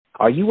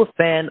Are you a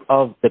fan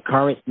of the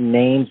current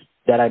names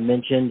that I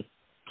mentioned,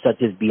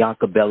 such as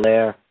Bianca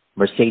Belair,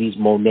 Mercedes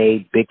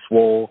Moné, Big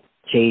Swole,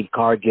 Jade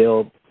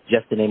Cargill,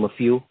 just to name a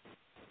few?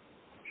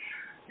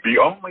 The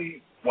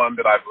only one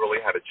that I've really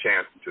had a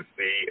chance to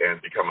see and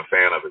become a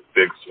fan of is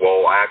Big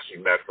Swole. I actually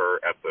met her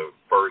at the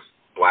first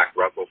Black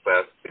Wrestle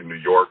Fest in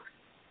New York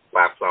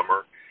last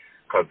summer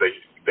because they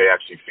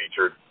actually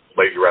featured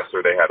Lady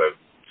Wrestler. They had a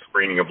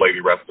screening of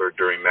Lady Wrestler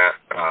during that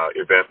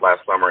event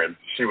last summer, and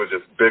she was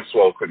just, Big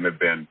Swole couldn't have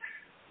been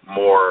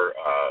more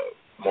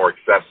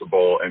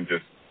accessible and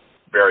just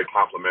very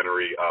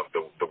complimentary of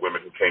the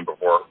women who came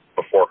before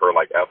her,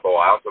 like Ethel.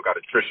 I also got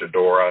a Trish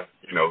Adora,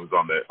 who's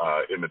on the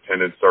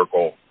independent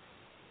circle,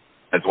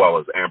 as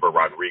well as Amber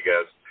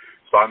Rodriguez.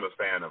 So I'm a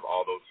fan of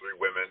all those three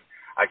women.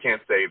 I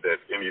can't say that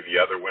any of the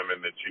other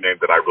women that you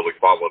named that I really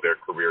follow their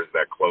careers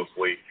that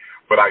closely,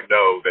 but I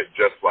know that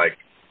just like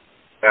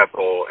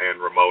Ethel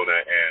and Ramona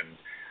and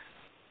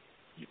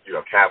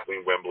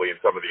Kathleen Wembley and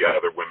some of the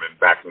other women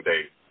back in the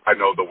day, I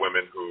know the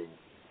women who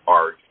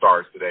are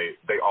stars today,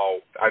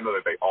 I know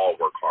that they all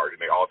work hard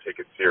and they all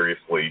take it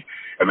seriously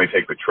and they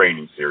take the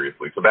training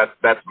seriously. So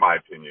that's my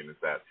opinion, is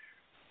that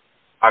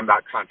I'm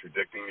not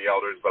contradicting the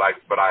elders, but I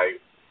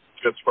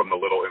just from the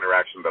little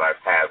interaction that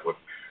I've had with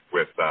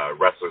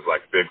wrestlers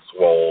like Big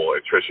Swole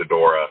and Trish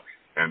Adora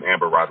and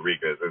Amber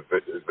Rodriguez is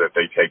that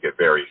they take it